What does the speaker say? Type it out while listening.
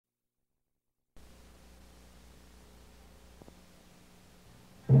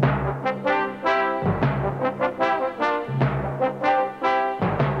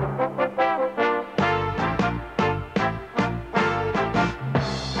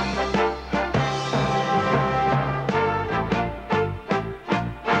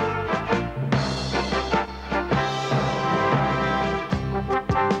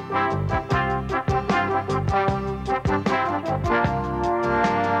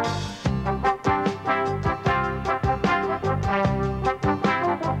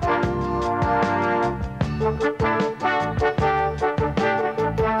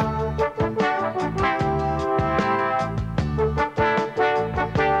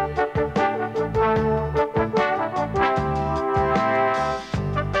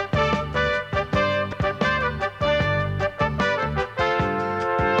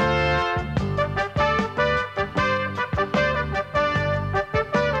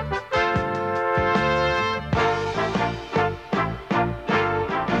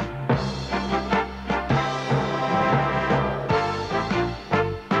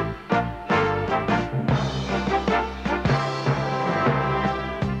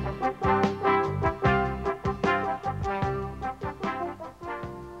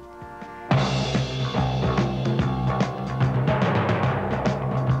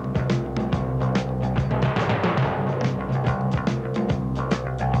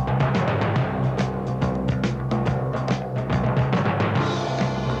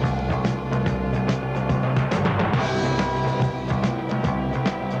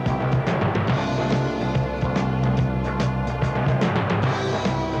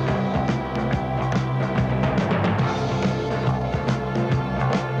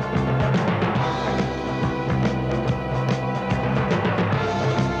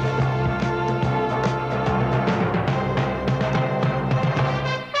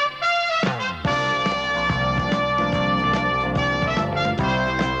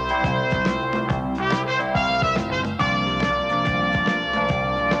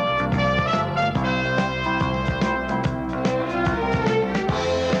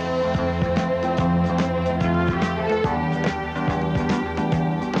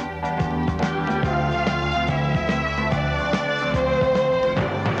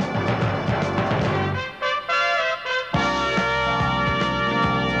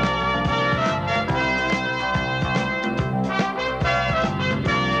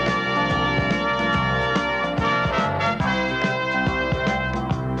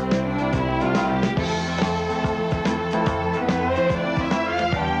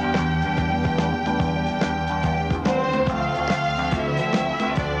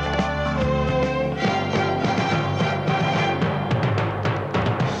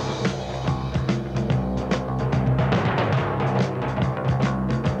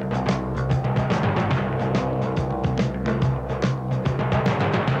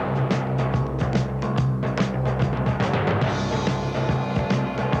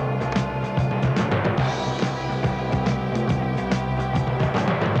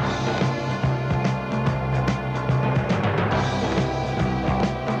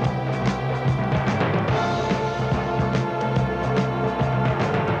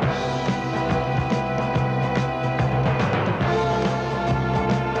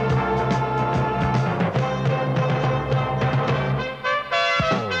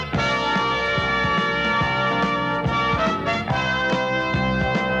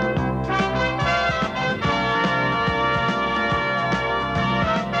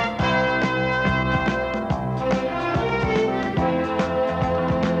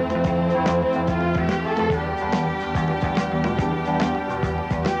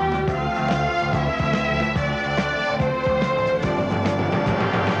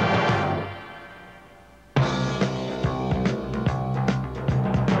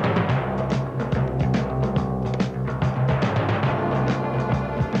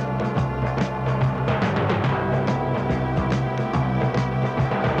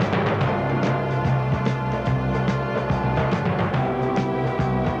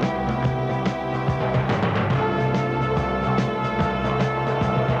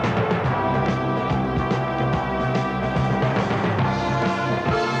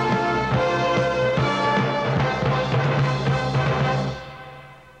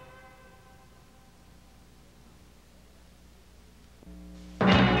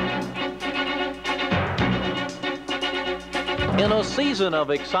season of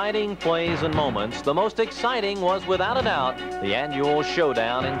exciting plays and moments, the most exciting was without a doubt the annual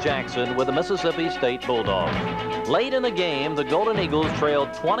showdown in Jackson with the Mississippi State Bulldogs. Late in the game, the Golden Eagles trailed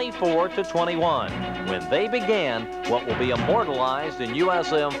 24-21 when they began what will be immortalized in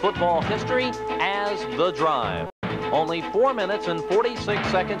USM football history as the drive. Only 4 minutes and 46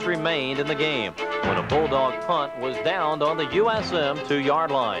 seconds remained in the game when a Bulldog punt was downed on the USM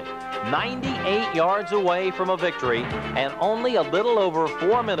 2-yard line. 98 yards away from a victory and only a little over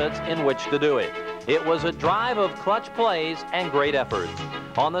 4 minutes in which to do it. It was a drive of clutch plays and great efforts.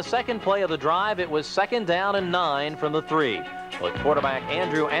 On the second play of the drive, it was 2nd down and 9 from the 3. But quarterback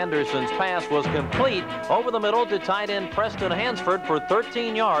Andrew Anderson's pass was complete over the middle to tight end Preston Hansford for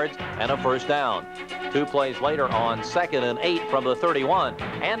 13 yards and a first down. 2 plays later on 2nd and 8 from the 31,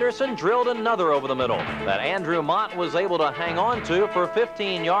 Anderson drilled another over the middle that Andrew Mott was able to hang on to for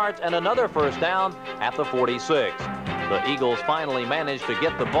 15 yards and another first down at the 46. The Eagles finally managed to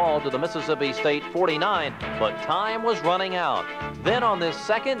get the ball to the Mississippi State 49, but time was running out. Then on this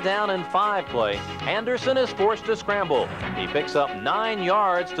 2nd down and 5 play, Anderson is forced to scramble. He picks up 9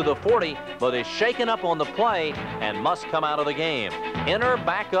 yards to the 40, but is shaken up on the play and must come out of the game. Enter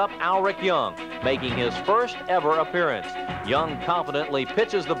backup Alric Young, making his first ever appearance. Young confidently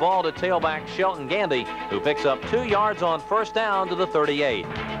pitches the ball to tailback Shelton Gandy, who picks up 2 yards on first down to the 38.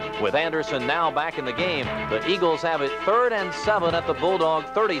 With Anderson now back in the game, the Eagles have it 3rd and 7 at the Bulldog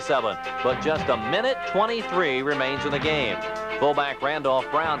 37, but just a minute 23 remains in the game. Fullback Randolph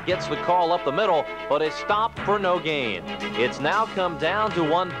Brown gets the call up the middle, but is stopped for no gain. It's now come down to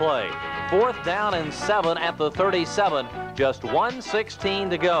one play. 4th down and 7 at the 37, just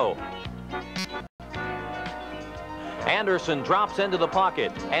 1:16 to go. Anderson drops into the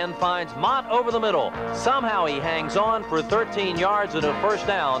pocket and finds Mott over the middle. Somehow he hangs on for 13 yards and a first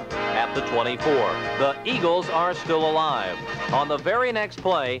down at the 24. The Eagles are still alive. On the very next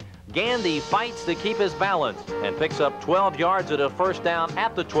play, Gandy fights to keep his balance and picks up 12 yards at a first down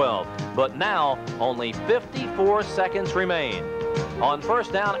at the 12. But now only 54 seconds remain. On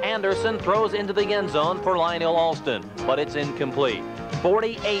first down, Anderson throws into the end zone for Lionel Alston, but it's incomplete.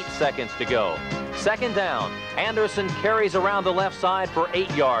 48 seconds to go. 2nd down, Anderson carries around the left side for 8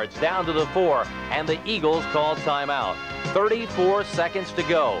 yards down to the 4, and the Eagles call timeout. 34 seconds to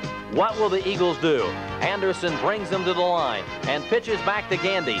go. What will the Eagles do? Anderson brings them to the line and pitches back to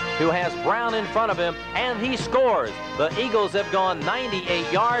Gandy, who has Brown in front of him, and he scores. The Eagles have gone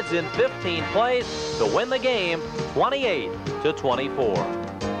 98 yards in 15 plays to win the game 28-24.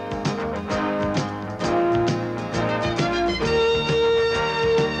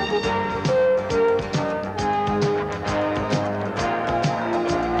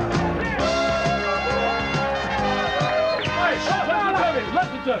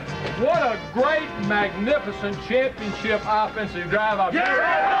 What a great, magnificent championship offensive drive. Up here.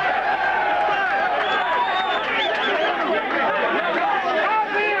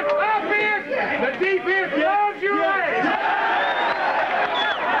 The defense loves you. I've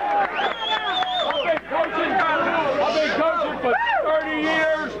been coaching for 30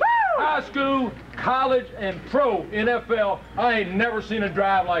 years, high school, college, and pro NFL. I ain't never seen a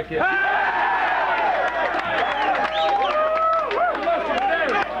drive like this.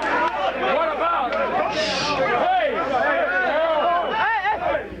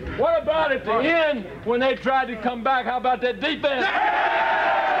 What about at the end when they tried to come back? How about that defense?